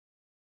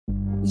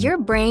Your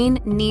brain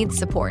needs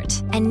support,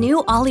 and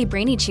new Ollie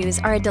Brainy Chews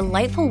are a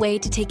delightful way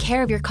to take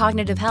care of your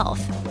cognitive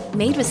health.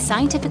 Made with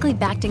scientifically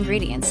backed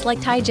ingredients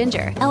like Thai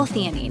ginger,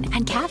 L-theanine,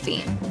 and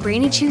caffeine,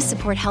 Brainy Chews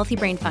support healthy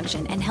brain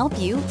function and help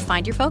you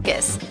find your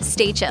focus,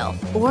 stay chill,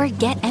 or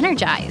get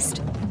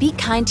energized. Be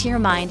kind to your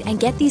mind and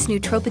get these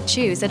nootropic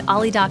chews at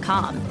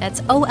ollie.com.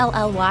 That's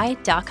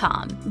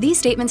OLLY.com. These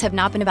statements have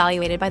not been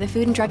evaluated by the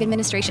Food and Drug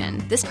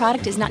Administration. This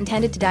product is not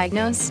intended to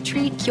diagnose,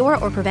 treat, cure,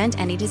 or prevent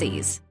any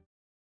disease.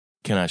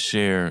 Can I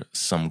share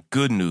some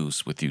good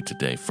news with you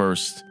today?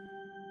 First,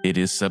 it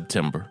is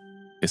September.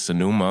 It's a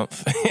new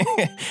month.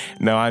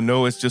 Now, I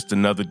know it's just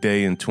another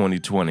day in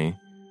 2020,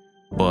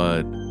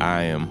 but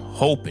I am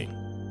hoping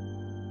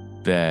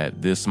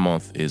that this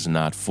month is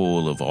not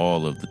full of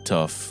all of the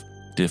tough,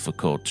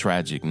 difficult,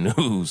 tragic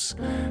news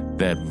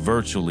that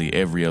virtually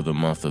every other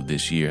month of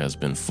this year has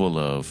been full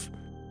of.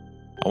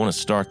 I want to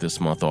start this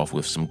month off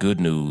with some good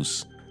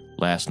news.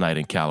 Last night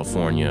in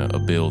California, a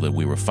bill that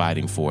we were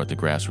fighting for at the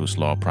Grassroots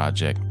Law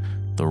Project,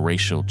 the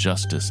Racial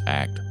Justice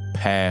Act,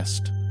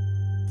 passed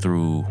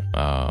through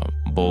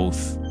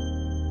both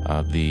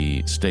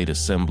the State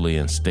Assembly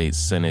and State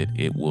Senate.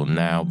 It will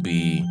now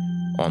be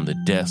on the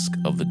desk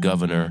of the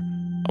governor.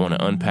 I want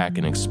to unpack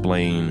and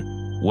explain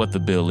what the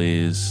bill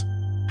is,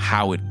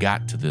 how it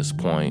got to this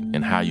point,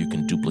 and how you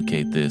can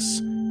duplicate this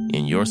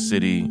in your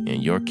city,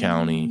 in your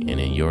county, and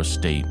in your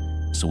state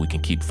so we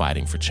can keep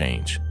fighting for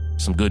change.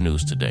 Some good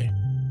news today.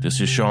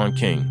 This is Sean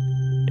King,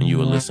 and you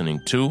are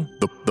listening to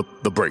The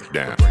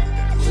Breakdown.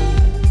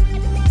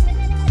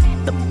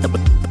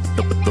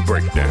 The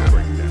Breakdown.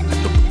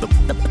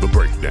 The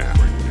Breakdown.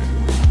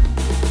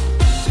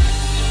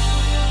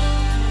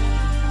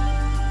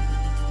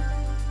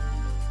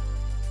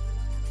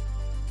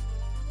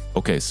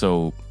 Okay,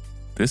 so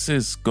this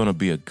is going to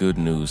be a good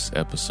news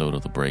episode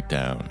of The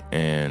Breakdown,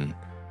 and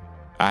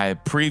I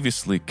had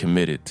previously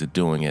committed to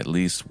doing at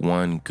least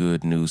one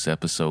good news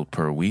episode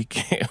per week,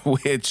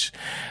 which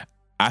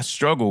I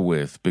struggle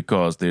with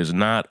because there's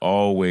not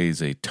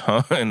always a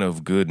ton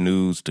of good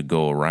news to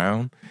go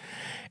around.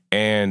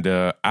 And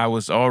I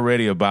was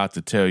already about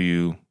to tell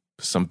you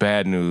some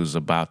bad news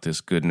about this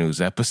good news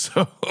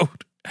episode.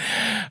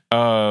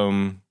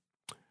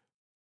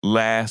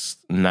 Last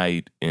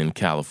night in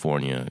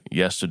California,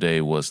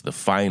 yesterday was the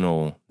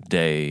final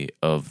day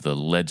of the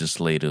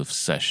legislative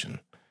session.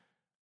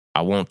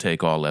 I won't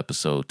take all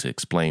episode to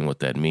explain what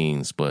that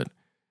means, but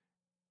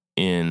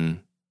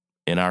in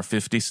our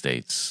 50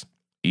 states,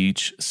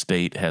 each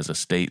state has a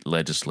state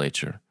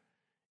legislature,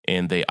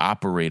 and they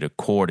operate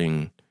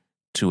according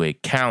to a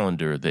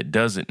calendar that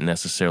doesn't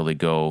necessarily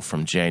go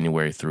from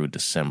January through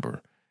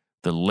December.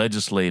 The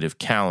legislative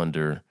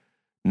calendar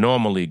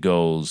normally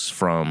goes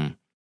from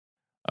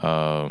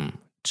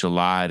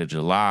July to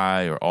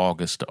July, or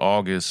August to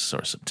August,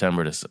 or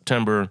September to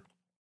September.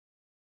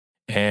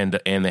 And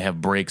they have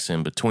breaks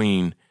in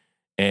between.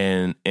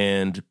 And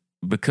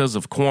because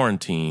of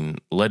quarantine,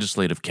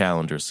 legislative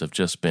calendars have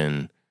just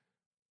been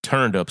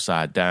turned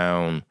upside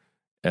down,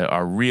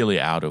 are really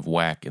out of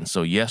whack. And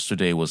so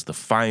yesterday was the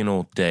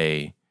final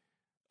day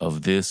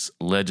of this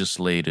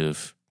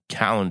legislative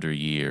calendar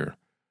year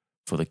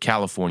for the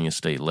California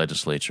State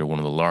Legislature, one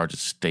of the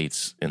largest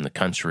states in the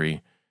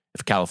country.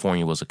 If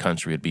California was a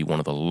country, it'd be one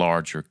of the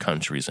larger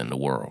countries in the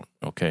world,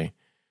 okay?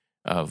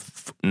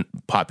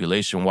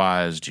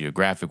 Population-wise,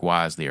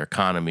 geographic-wise, their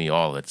economy,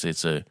 all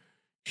it's a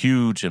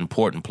huge,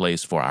 important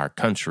place for our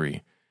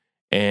country.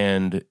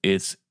 And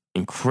it's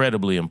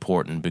incredibly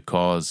important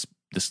because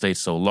the state's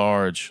so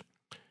large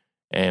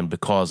and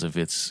because of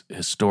its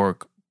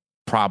historic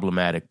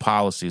problematic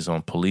policies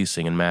on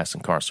policing and mass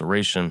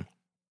incarceration.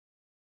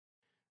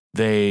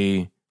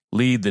 They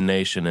lead the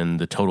nation in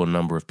the total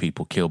number of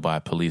people killed by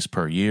police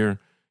per year.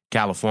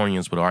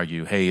 Californians would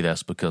argue, hey,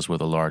 that's because we're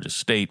the largest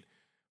state.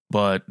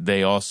 But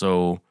they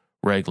also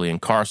regularly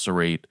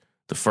incarcerate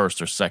the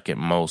first or second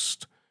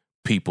most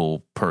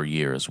people per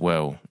year as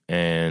well.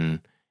 And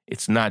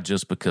it's not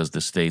just because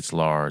the state's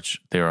large.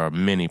 There are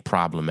many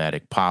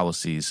problematic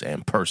policies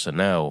and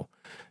personnel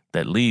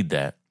that lead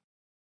that.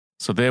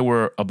 So there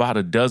were about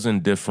a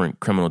dozen different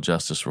criminal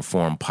justice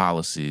reform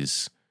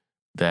policies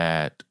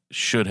that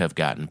should have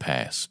gotten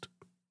passed.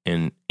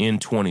 In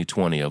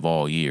 2020 of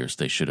all years,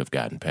 they should have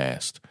gotten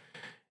passed.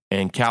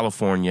 And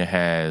California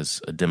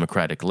has a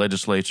Democratic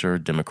legislature,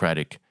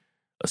 Democratic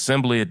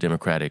Assembly, a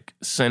Democratic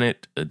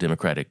Senate, a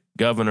Democratic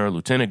governor,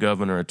 lieutenant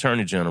governor,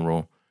 attorney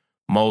general.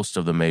 Most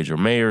of the major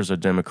mayors are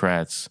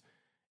Democrats.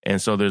 And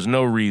so there's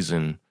no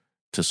reason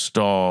to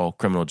stall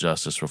criminal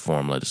justice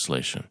reform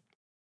legislation.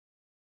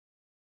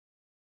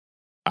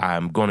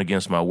 I'm going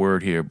against my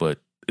word here, but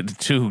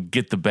to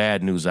get the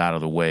bad news out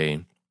of the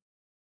way,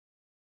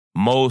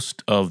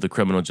 most of the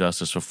criminal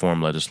justice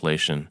reform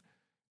legislation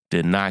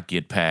did not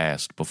get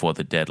passed before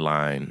the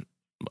deadline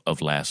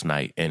of last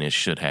night, and it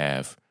should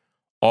have.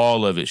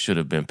 All of it should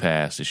have been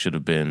passed. It should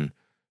have been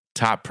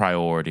top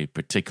priority,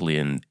 particularly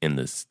in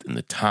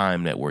the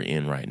time that we're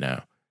in right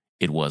now.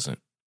 It wasn't,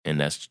 and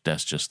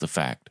that's just the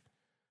fact.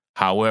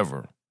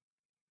 However,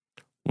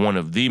 one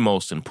of the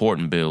most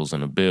important bills,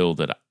 and a bill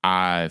that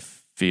I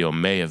feel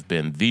may have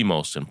been the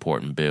most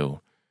important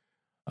bill,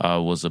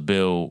 was a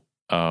bill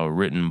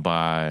written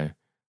by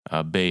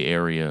Bay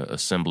Area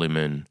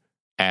Assemblyman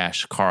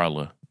Ash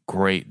Carla.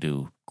 Great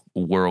dude,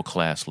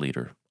 world-class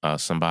leader,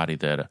 somebody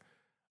that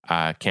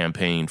I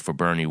campaigned for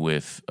Bernie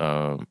with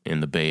in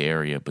the Bay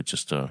Area, but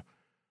just a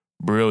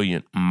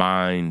brilliant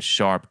mind,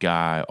 sharp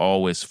guy,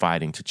 always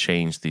fighting to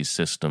change these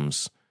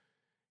systems.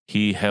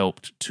 He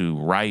helped to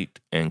write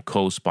and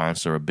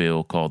co-sponsor a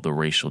bill called the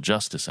Racial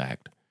Justice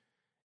Act.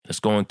 It's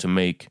going to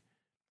make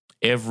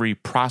every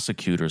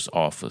prosecutor's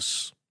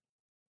office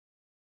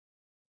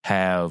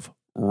have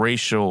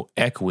racial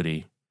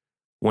equity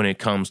when it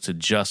comes to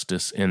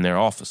justice in their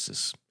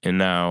offices. And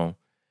now,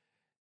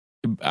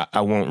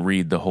 I won't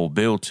read the whole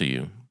bill to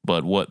you,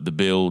 but what the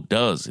bill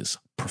does is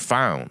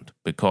profound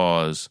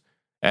because,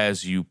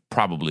 as you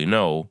probably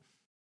know,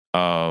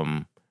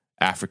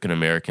 African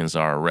Americans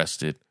are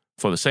arrested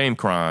for the same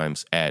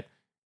crimes at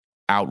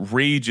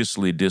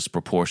outrageously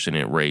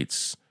disproportionate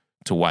rates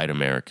to white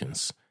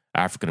Americans.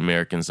 African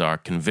Americans are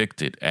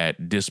convicted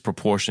at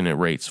disproportionate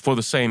rates for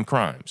the same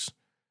crimes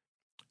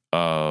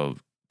to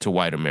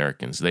white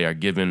Americans. They are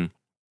given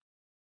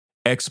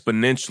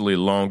exponentially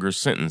longer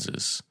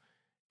sentences.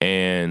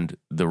 And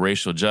the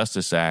Racial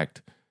Justice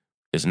Act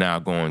is now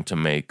going to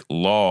make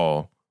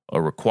law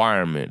a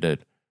requirement that,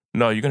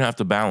 no, you're going to have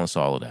to balance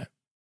all of that.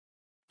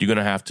 You're going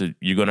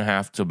to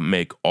have to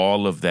make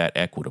all of that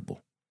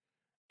equitable.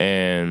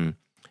 And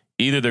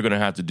either they're going to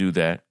have to do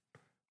that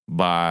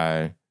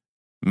by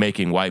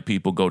making white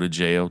people go to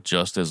jail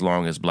just as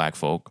long as black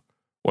folk,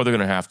 or they're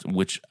going to have to,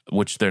 which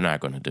they're not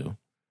going to do,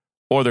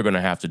 or they're going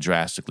to have to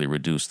drastically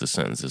reduce the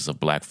sentences of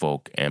black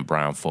folk and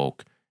brown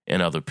folk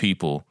and other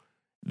people.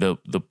 The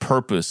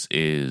purpose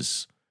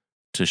is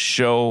to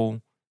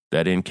show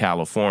that in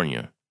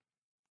California,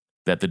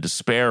 that the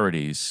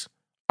disparities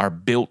are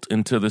built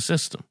into the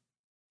system.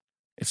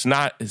 It's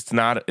not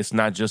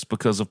just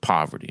because of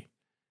poverty.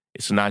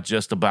 It's not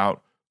just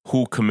about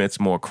who commits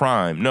more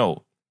crime.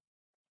 No.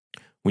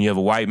 When you have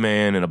a white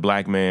man and a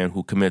black man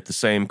who commit the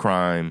same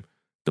crime,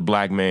 the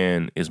black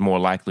man is more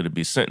likely to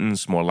be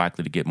sentenced, more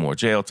likely to get more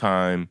jail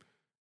time,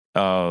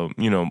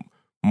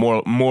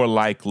 more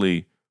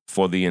likely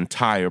for the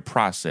entire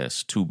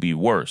process to be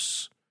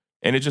worse.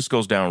 And it just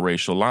goes down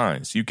racial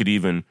lines. You could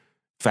even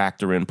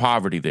factor in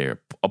poverty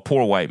there. A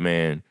poor white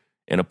man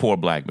and a poor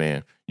black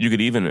man. You could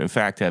even, in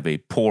fact, have a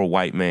poor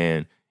white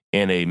man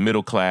and a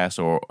middle class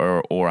or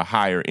a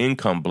higher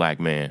income black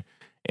man,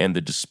 and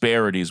the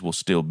disparities will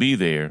still be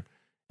there.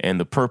 And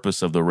the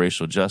purpose of the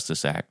Racial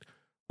Justice Act,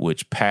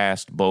 which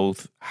passed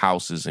both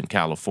houses in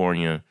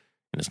California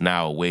and is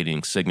now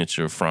awaiting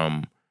signature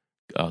from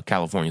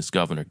California's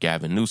Governor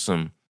Gavin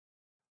Newsom,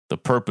 the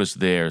purpose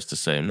there is to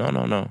say,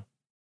 no,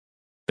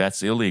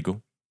 that's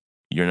illegal.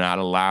 You're not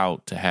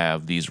allowed to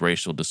have these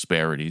racial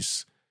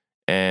disparities.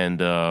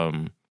 And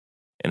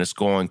it's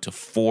going to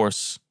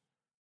force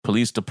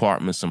police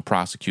departments and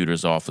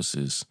prosecutors'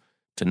 offices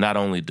to not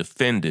only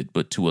defend it,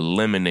 but to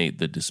eliminate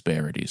the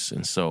disparities.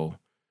 And so,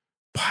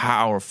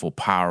 powerful,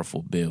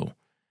 powerful bill.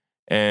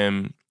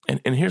 And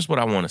here's what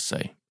I want to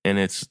say, and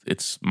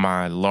it's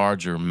my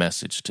larger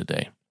message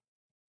today.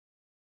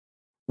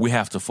 We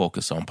have to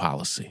focus on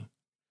policy.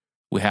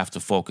 We have to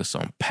focus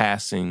on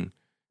passing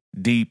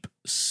deep,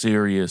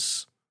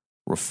 serious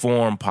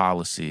reform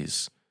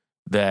policies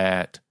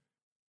that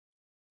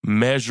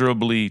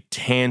measurably,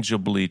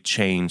 tangibly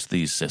change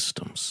these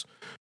systems,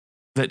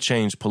 that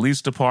change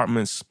police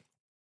departments,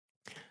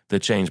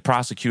 that change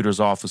prosecutors'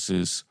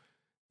 offices,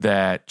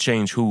 that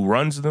change who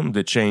runs them,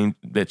 that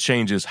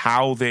changes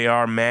how they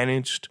are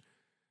managed,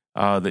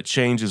 that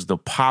changes the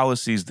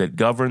policies that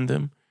govern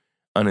them.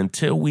 And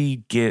until we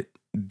get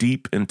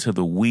deep into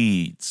the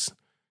weeds,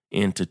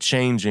 into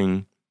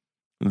changing,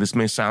 this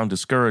may sound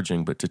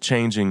discouraging, but to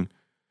changing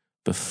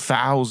the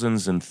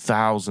thousands and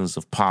thousands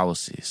of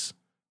policies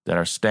that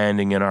are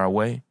standing in our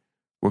way,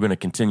 we're going to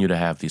continue to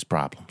have these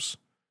problems.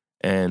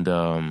 And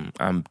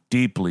I'm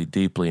deeply,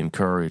 deeply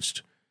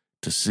encouraged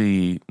to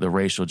see the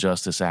Racial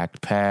Justice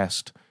Act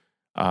passed.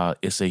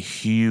 It's a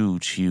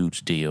huge,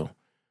 huge deal.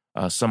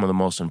 Some of the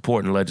most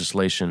important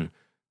legislation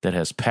that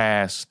has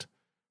passed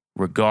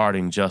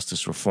regarding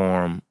justice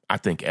reform, I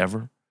think,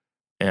 ever.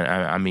 And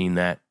I mean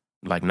that,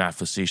 like, not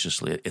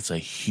facetiously. It's a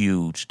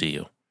huge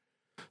deal.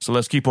 So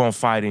let's keep on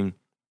fighting.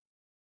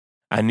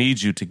 I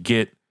need you to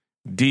get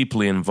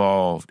deeply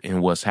involved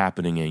in what's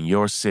happening in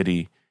your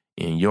city,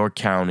 in your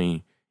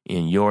county,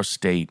 in your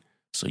state,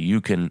 so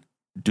you can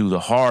do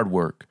the hard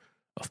work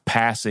of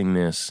passing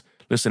this.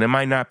 Listen, it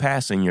might not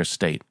pass in your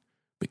state,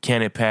 but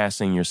can it pass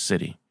in your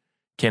city?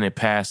 Can it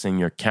pass in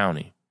your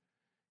county?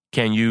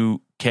 Can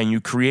you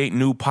create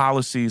new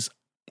policies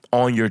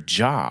on your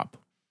job,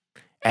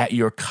 at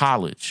your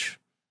college,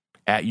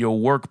 at your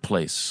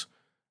workplace?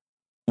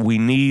 We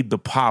need the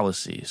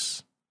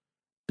policies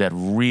that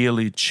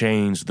really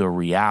change the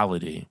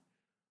reality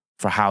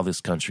for how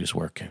this country is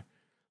working.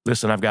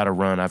 Listen, I've got to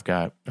run. I've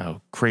got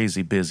a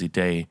crazy busy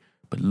day,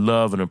 but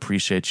love and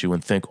appreciate you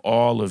and thank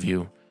all of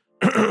you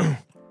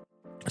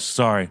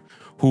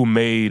who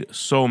made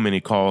so many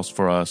calls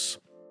for us.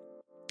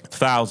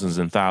 Thousands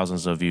and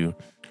thousands of you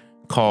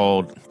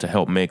called to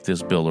help make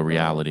this bill a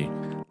reality.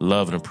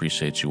 Love and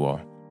appreciate you all.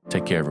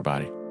 Take care,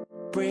 everybody.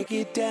 Break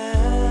it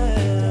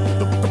down.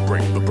 The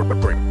breakdown. The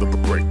breakdown. The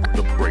breakdown.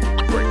 The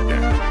breakdown.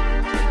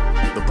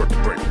 The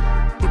breakdown.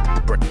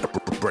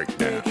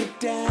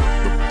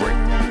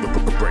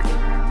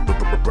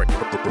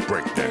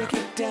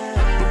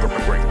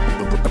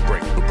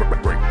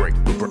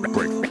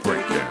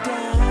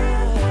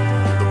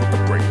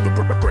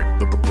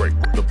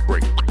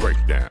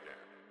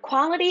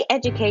 Quality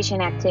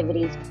education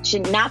activities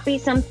should not be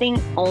something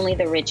only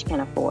the rich can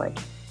afford.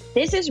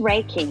 This is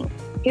Ray King,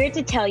 here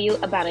to tell you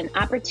about an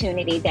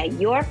opportunity that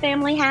your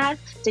family has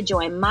to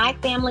join My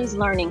Family's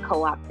Learning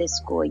Co-op this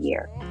school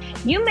year.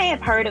 You may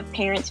have heard of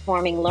parents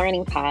forming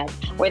learning pods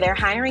where they're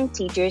hiring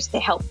teachers to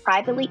help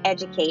privately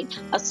educate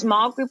a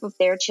small group of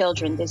their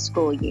children this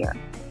school year.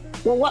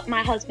 Well, what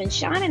my husband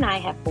Sean and I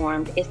have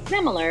formed is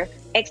similar,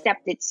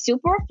 except it's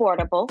super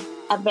affordable,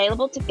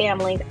 available to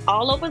families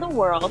all over the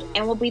world,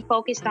 and will be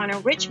focused on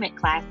enrichment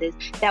classes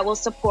that will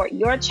support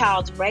your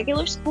child's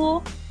regular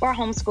school or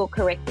homeschool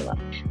curriculum.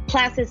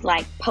 Classes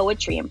like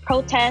Poetry and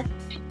Protest,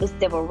 the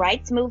Civil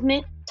Rights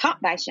Movement,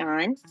 taught by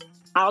Sean,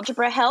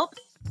 Algebra Help,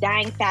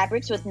 Dyeing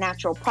Fabrics with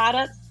Natural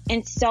Products,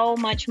 and so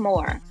much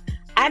more.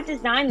 I've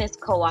designed this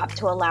co-op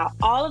to allow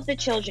all of the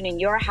children in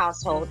your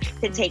household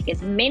to take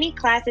as many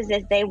classes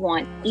as they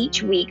want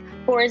each week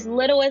for as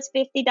little as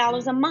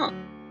 $50 a month.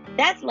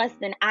 That's less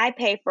than I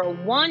pay for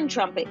one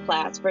trumpet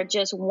class for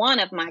just one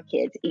of my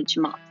kids each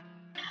month.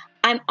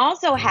 I'm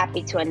also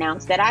happy to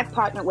announce that I've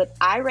partnered with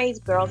I Raise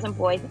Girls and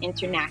Boys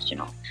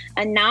International,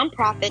 a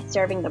nonprofit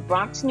serving the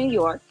Bronx, New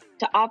York,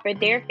 to offer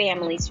their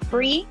families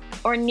free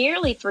or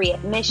nearly free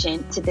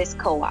admission to this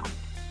co-op.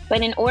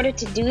 But in order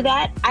to do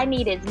that, I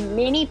need as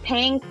many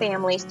paying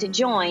families to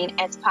join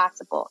as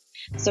possible.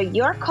 So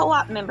your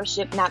co-op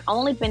membership not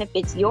only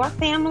benefits your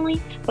family,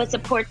 but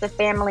supports a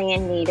family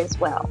in need as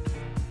well.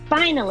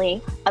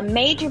 Finally, a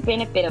major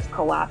benefit of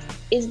co-ops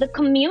is the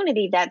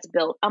community that's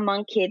built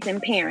among kids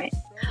and parents.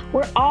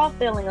 We're all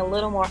feeling a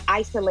little more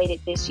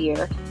isolated this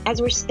year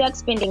as we're stuck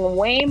spending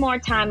way more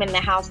time in the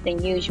house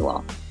than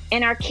usual.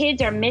 And our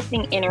kids are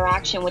missing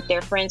interaction with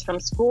their friends from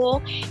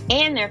school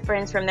and their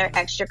friends from their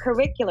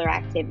extracurricular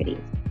activities.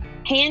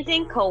 Hands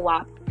In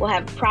Co-op will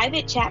have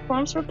private chat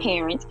forums for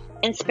parents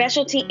and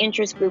specialty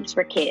interest groups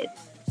for kids.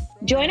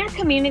 Join our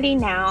community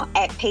now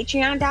at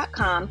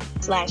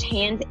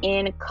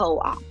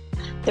patreon.com/handsincoop.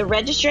 The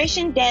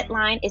registration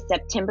deadline is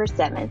September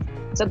 7th.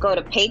 So go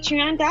to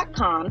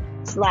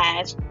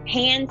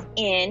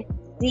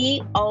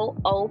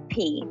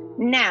patreon.com/handsincoop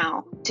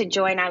now to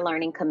join our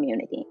learning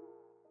community.